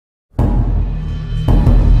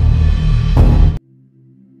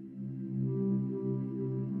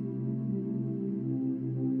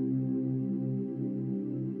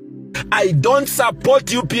I don't support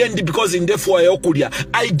UPND because in the for yokulia.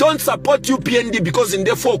 I don't support UPND because in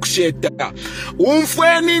the folk sheta.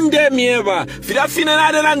 Umfweni ndemieva. Filafina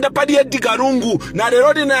nadelanda padi edigarungu.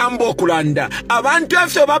 Naderodi na ambokulanda. Abantu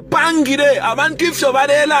efyo bapangire. Abantu efyo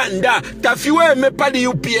badelanda. Tafiwe mepadi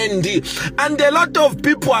UPND. And a lot of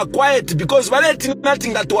people are quiet because baleti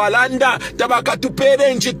nothing ngatualanda. Tabaka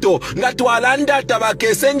tupere njito. Ngatualanda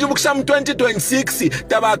tabake senju buksam 2026.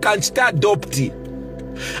 Tabaka nchita adopti.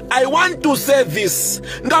 I want to say this.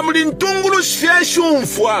 Ngamulintungulu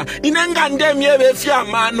shfeshumfwa. Inengande miebe fya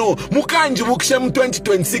mano. Mukanji bukshem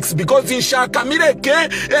 2026. Because in shaka mireke.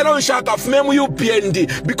 Eron shaka fmemu UPND.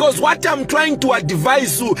 Because what I'm trying to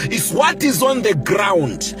advise you is what is on the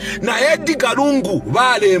ground. Na edi garungu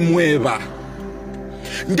vale mweba.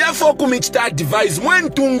 Therefore kumichita advise. Mwen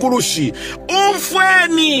tungurushi.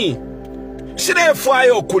 Umfweni. Shirefwa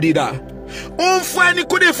yo kulira. Umfweni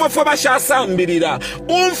kudifwe fwe bashasambirira.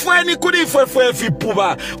 Umfweni kudifwe fwe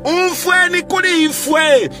fipuba. Umfweni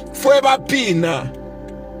kudifwe fwe bapina.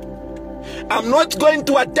 I'm not going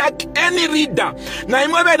to attack any reader. Na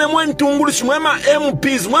imwebe ne mwentungulushi mwema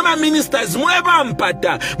MPs, mwema ministers, mweba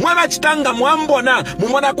mpata, mweba chitanga mwambona,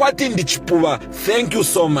 mwona kwa tindi chipuba. Thank you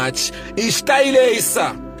so much. Ishtaile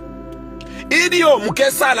isa. Idio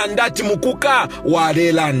mukesa landati mukuka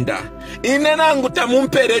warelanda. Inenangu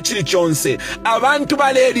tamumpere chili chonse. Abantu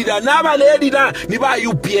balerira nabalerira ni ba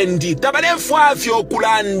UPND. Tabalefwafyo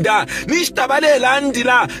kulanda.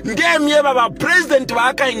 Nishtabalelandira. Ngemye baba president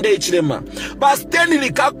baka indechilema. Bastenili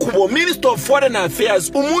kakubo Minister of Foreign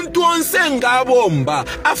Affairs. Umuntu onsenga bomba.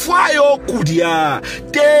 Afwayo kudia.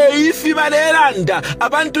 Te ifi balelanda.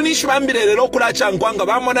 Abantu nishibambirele lokula changwanga.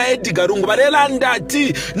 Bamona edigarungu balelanda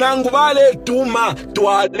ti. Nangu bale tuma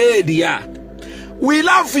tualeria. We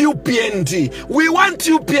love UPND. We want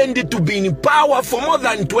UPND to be in power for more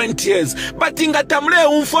than 20 years. But ingatamle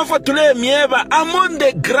umfofo tule mieva. I'm on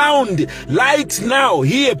the ground right now.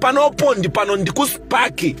 Here, panopondi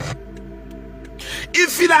panondikuspaki.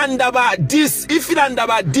 Ifilanda ba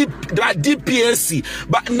DPS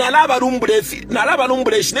ba nalaba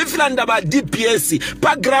rumbreshi ifilanda ba DPS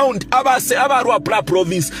pa ground abase abarwa pra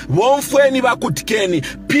province wonfweni bakutikeni.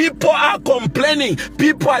 People are complaining,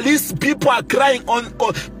 people are crying on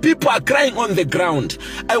the ground.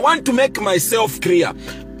 I want to make myself clear.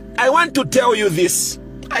 I want to tell you this.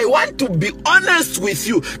 I want to be honest with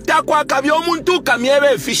you. Takwa kabyomuntu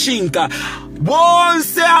kamiebe fishinka.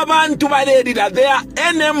 Bonse abantu balerira, they are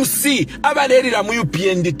NMC abalerira mu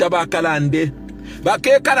UPND tabakalande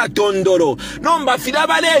bakekala tondoro nomba fila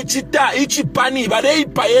bale chita ichipani bale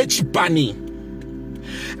ipaye chipani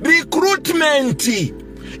recruitment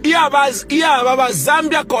iya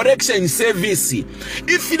Zambia Correction Service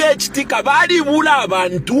ifile chitika bali bula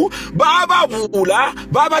abantu baba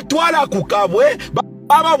twala kukabwe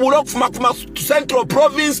Baba Bulok from Central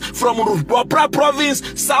Province, from Rupopra Province,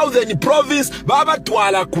 Southern Province, Baba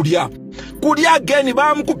Tuala Kudia. Kudia geni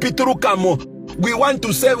bam kupituru kamo. We want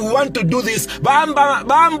to say, we want to do this.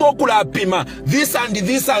 Bambo kula pima. This and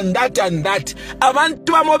that and that.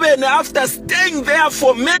 Abantu amobene after staying there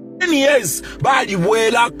for many years. Bali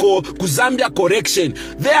buela ko Zambia Correction.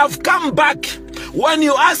 They have come back. When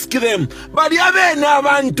you ask them, bali abene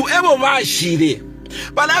abantu ebo bashire.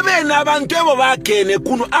 Balabe na abantu ebo bakene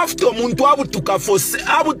kuno after omuntu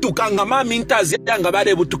abutuka ngama mintazi yanga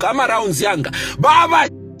bale butuka ama rounds yanga baba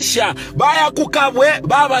sha baya kukabwe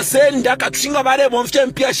baba senda katushinga bale bomfye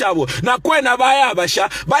mpya shabo na kwena baya basha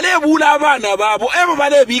bale bula abana babo ebo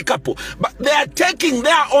bale bikapo. They are taking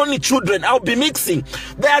their own children. I'll be mixing.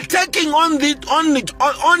 They are taking only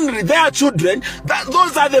their children.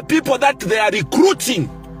 Those are the people that they are recruiting.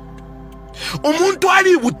 Umuntu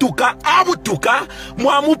ali abutuka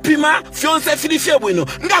mwamupima fyonse filifye bwino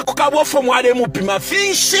nga kukabofo mwale mupima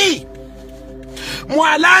finshi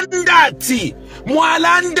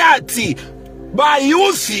mwalandati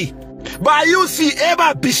bayuthi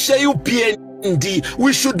eba pishe UPND.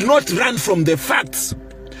 We should not run from the facts.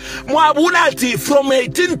 Mwabulati from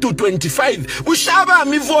 18 to 25 bushaba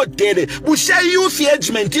mivotere busha youth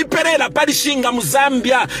agement iperela parishinga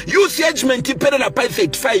muzambia youth agement iperela pa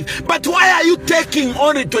 35. But why are you taking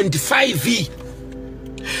only 25?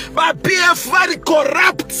 But PF very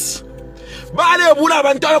corrupt. Bale bula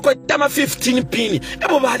abantu abakwetama 15 pini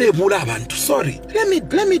ebo bale bula abantu. Sorry,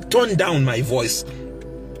 let me tone down my voice.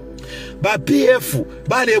 But PF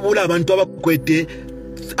bale bula abantu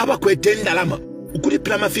abakwete ndalama ukuli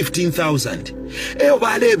plama 15,000. Eyo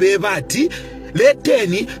balebe bati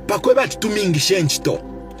leteni pakwe bati tumingishe nchito.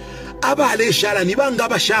 Abale shala nibanga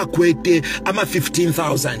bashakwete ama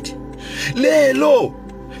 15,000. Lelo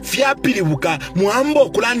fyapiribuka muambo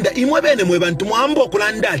kulanda imwe bene mwe bantu muambo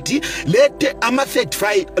kulanda ati lete ama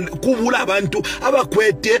 35 kubula abantu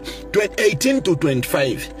abakwete 18 to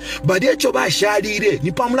 25 badi echo bashalire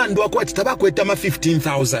ni pamulando wako ati tabakwete ama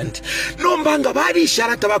 15,000 nombanga bali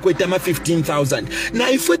shara tabakwete ama 15,000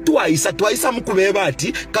 na ifwe twaisa mukubeba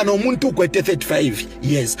ati kana omuntu kwete 35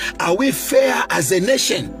 years. Are we fair as a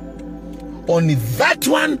nation? On that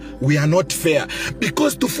one, we are not fair.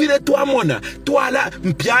 Because to feel it to amona, to ala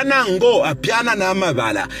mpiana ngo, a piana na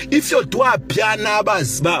mabala. If you're to a piana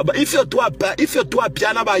bas, if you're to a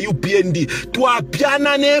piana by UPND, to a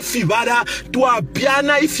piana ne fibara, to a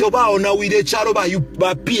piana if you're on with a charo by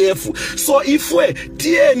PF. So if we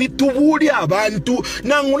tie ni tubuli abantu,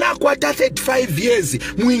 nanguna kwata 35 years,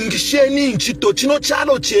 mwingisheni nchito, chino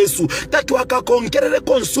chalo chesu, tatu waka konkere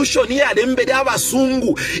constitution ya dembede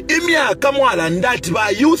abasungu, imya kamwala ndati ba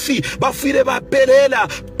youthi bafire baperela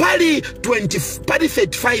pali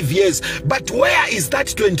 35 years. But where is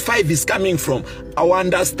that 25 is coming from? I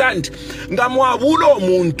understand ngamwabulo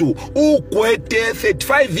muntu ukwete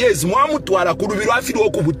 35 years mwamutwala kulubirwa afiri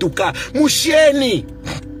okubutuka musheni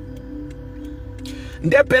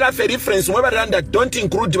ndepera for reference mwebaranda don't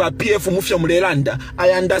include ba PF mufya mulelanda. I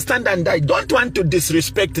understand and I don't want to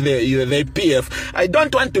disrespect the PF. I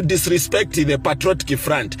don't want to disrespect the Patriotic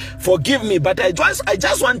Front. Forgive me, but I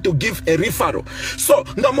just want to give a referral. So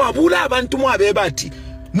ngamwabula abantu mwabebati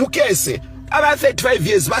mukese aba 35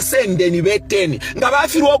 years basende ni beteni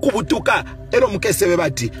ngabafiru okubutuka ero mukese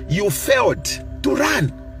bebati you failed to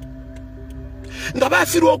run.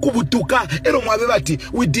 Ngabafiru okubutuka ero mwabebati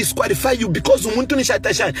we disqualify you because umuntu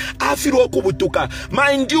nishatasha afiru okubutuka.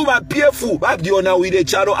 Mind you ba PF babyona wire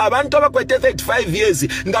charo abantu abakwete 35 years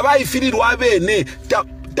ngabayifirirwa bene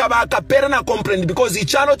tabaka pera na comprehend because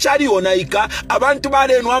ichano chari onaika abantu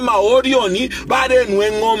barenwa maorioni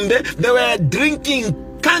barenwe ngombe. They were drinking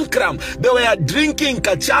kankram, they were drinking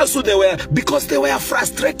kachasu, because they were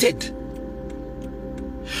frustrated.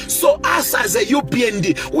 So us as a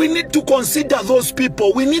UPND, we need to consider those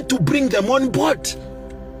people. We need to bring them on board.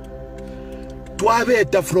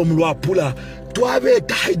 Tuabeta from Luapula,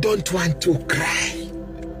 Tuabeta, I don't want to cry.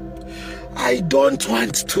 I don't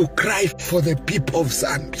want to cry for the people of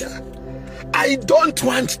Zambia. I don't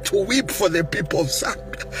want to weep for the people of Zambia.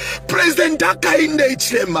 President Hakainde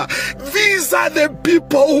Hichilema, these are the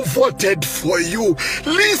people who voted for you.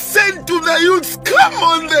 Listen to the youths. Come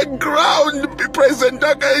on the ground, President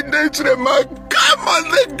Hakainde Hichilema. Come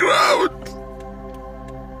on the ground.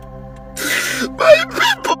 My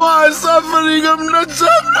people are suffering. I'm not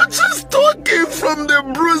just talking from the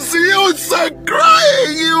bruise. Youths are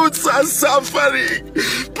crying. Youths are suffering.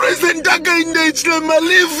 President Hakainde Hichilema,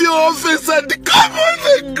 leave your office and come on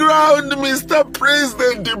the ground, Mr.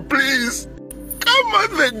 President, please. Come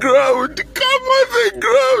on the ground. Come on the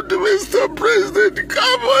ground, Mr. President.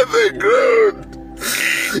 Come on the ground.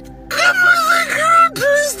 Come on the ground,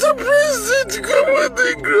 Mr. President. Come on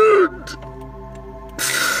the ground.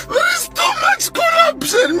 There is too much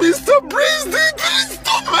corruption, Mr. President. There is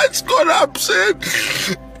too much corruption.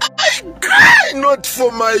 I cry not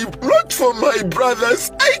for my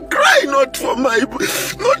brothers. I cry not for my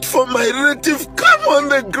relative. Come on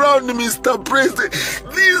the ground, Mr. President.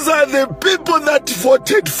 These are the people that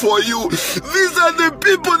voted for you. These are the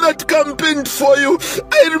people that campaigned for you.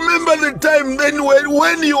 I remember the time then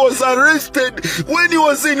when he was arrested, when he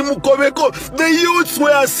was in Mukobeko, the youths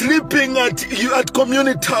were sleeping at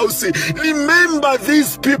community house. Remember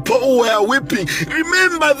these people who were weeping.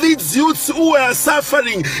 Remember these youths who were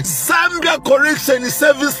suffering. Zambia Correction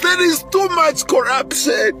Service, there is too much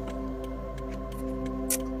corruption.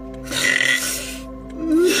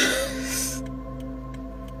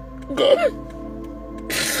 God.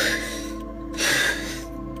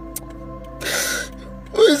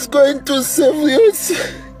 Who is going to save youth?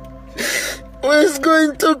 Who is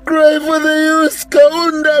going to cry for the youth?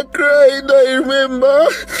 Kaunda cried, I remember.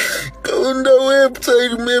 Kaunda wept,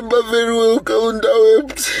 I remember very well. Kaunda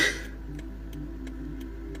wept.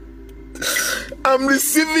 I'm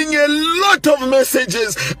receiving a lot of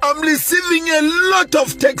messages. I'm receiving a lot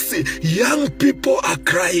of texts. Young people are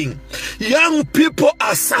crying. Young people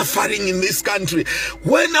are suffering in this country.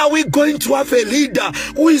 When are we going to have a leader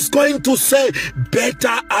who is going to say,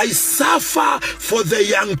 better I suffer for the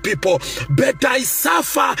young people. Better I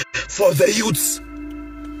suffer for the youths.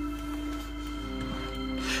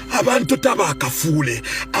 Abantu tabaka fule.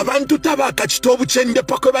 Abantu tabaka chitobu chende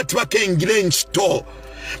pakwe bati bakengile nchito.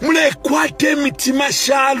 mulekwate mitima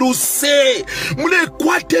shaluse,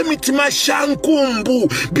 mulekwate mitima shankumbu,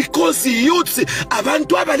 because youths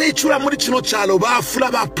abantu abalechura muri kino chalo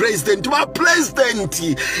bafula ba president.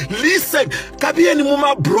 Listen, kabieni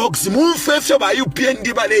muma blogs mumfefyo ba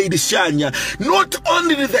UPND bale idishanya. Not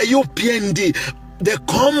only the UPND, the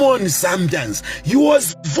common Zambians. He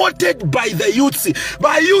was voted by the youth.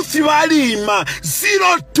 By youth Walima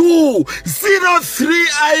 02, 03.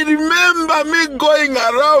 I remember me going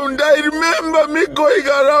around.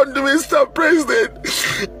 Mr. President.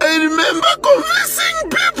 I remember convincing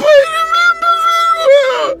people. I remember very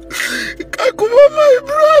well. Kakuma, my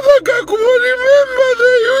brother. Kakuma, remember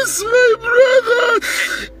the youth, my brother.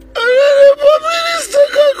 Honorable Minister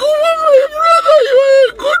Kakuma, my brother, you are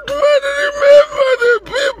a good man. Remember the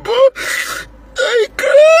people. I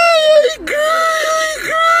cry.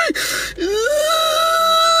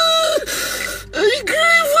 I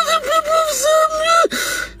cry for the people of Zambia.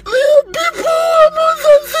 There are people who are more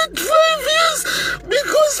than 35 years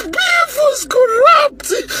because PF was corrupt.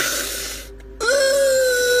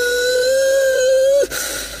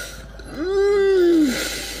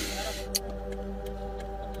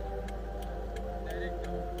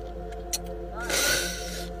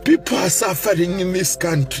 People are suffering in this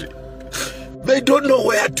country. They don't know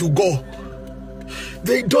where to go.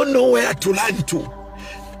 They don't know where to run to.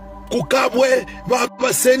 Kukabwe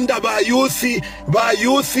baba senda ba youthi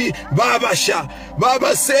babasha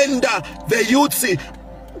baba senda the youthi.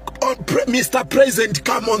 Mr. President,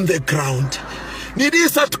 come on the ground.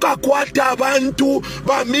 Nidisa tukakwata abantu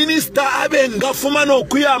ba minister abenga fumana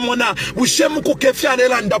okuyamona bushemu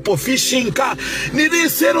kukefyalela ndapo fishinka.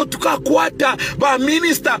 Nidisero tukakwata ba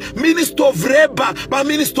minister of labor. Ba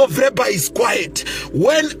minister of labor is quiet.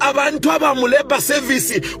 When abantu abamuleba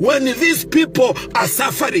service, when these people are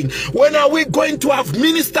suffering, when are we going to have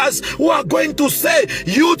ministers who are going to say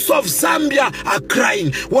youths of Zambia are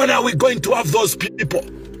crying? When are we going to have those people?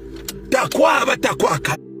 Takwaba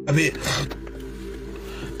kabe.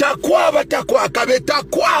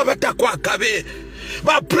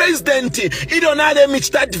 But President, he don't have them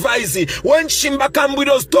advice. When Shimba Kambwi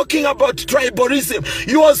was talking about tribalism,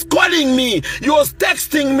 he was calling me, he was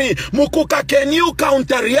texting me, Mukuka, can you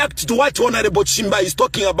counter-react to what Honorable Shimba is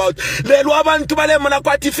talking about?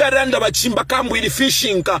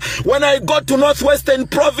 When I got to Northwestern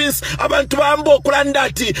Province, abantu bambo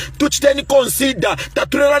kulandati, tuchiteni consider,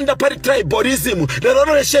 taturelanda pari tribalism, lero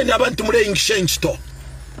resheni abantu mule exchange to.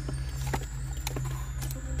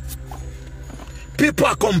 People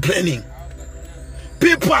are complaining.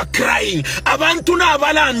 People are crying. Abantu na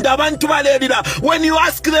abalanda, abantu balerira. When you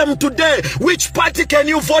ask them today, which party can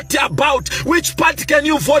you vote about? Which party can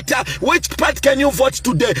you vote? Which party can you vote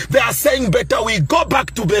today? They are saying better we go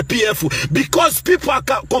back to the PF because people are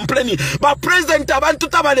complaining. But President abantu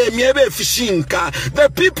tabale miebe fishinka. The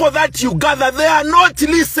people that you gather, they are not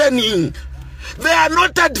listening. They are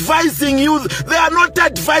not advising you. They are not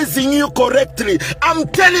advising you correctly. I'm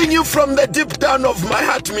telling you from the deep down of my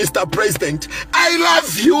heart, Mr. President. I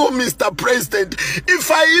love you, Mr. President. If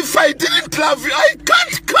I didn't love you, I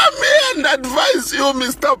can't come here and advise you,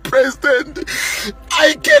 Mr. President.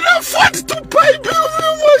 I can afford to buy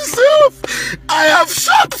building myself. I have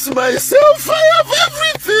shops myself. I have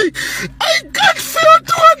everything. I can't fail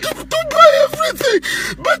to buy everything.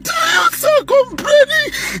 But youths are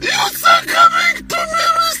complaining. Youths are coming to me,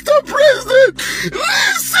 Mr. President.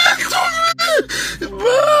 Listen to me.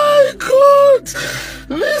 My God.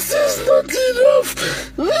 This is not enough.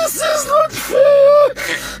 This is not fair.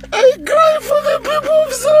 I cry for the people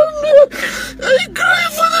of Zambia. I cry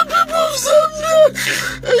for the people of Zambia.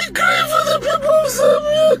 I cry for the people of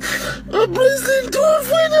Zambia.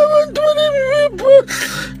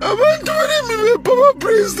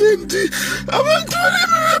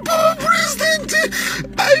 President,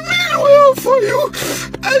 I mean well for you.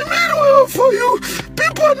 I mean well for you.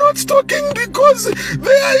 People are not talking because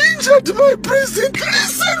they are injured, my president.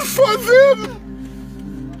 Listen for them.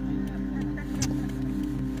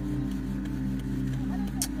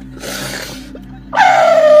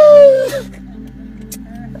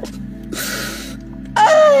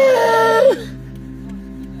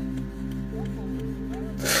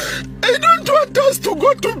 I don't want us to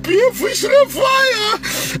go to PF, we should fire.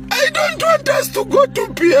 I don't want us to go to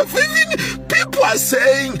PF. Even people are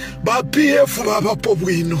saying, but PF Baba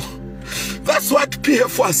Pobwino. That's what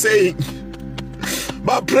PF are saying.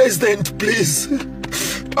 But President, please.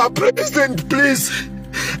 But President, please.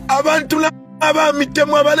 Abantula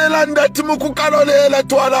abamitemu abalelanda timukukalolela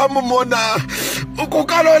twalamumona.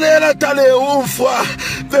 Ukukalolela tale umfwa.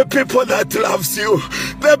 The people that loves you.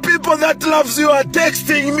 The people that loves you are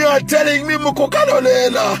texting me, are telling me,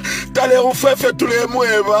 Mukukalolela, tale ufefe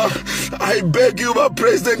tulemweva. I beg you, my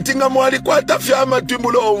president,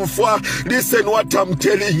 listen what I'm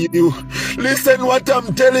telling you. Listen what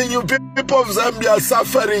I'm telling you. People of Zambia are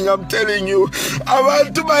suffering, I'm telling you. I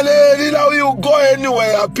want to believe how you go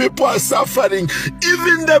anywhere, people are suffering.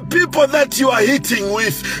 Even the people that you are hitting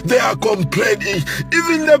with, they are complaining.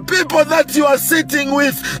 Even the people that you are sitting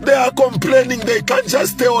with, they are complaining. They can't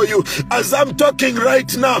just tell you. As I'm talking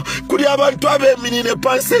right now, they are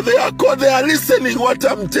listening what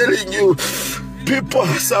I'm telling you. People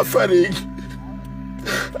are suffering.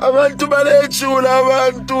 I want to manage you, I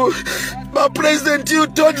want to. But President, you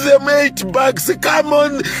told them 8 bags. Come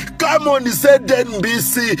on, said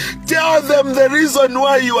NBC. Tell them the reason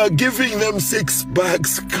why you are giving them 6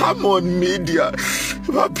 bags. Come on, media.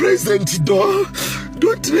 But President,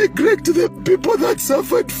 don't neglect the people that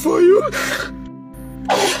suffered for you.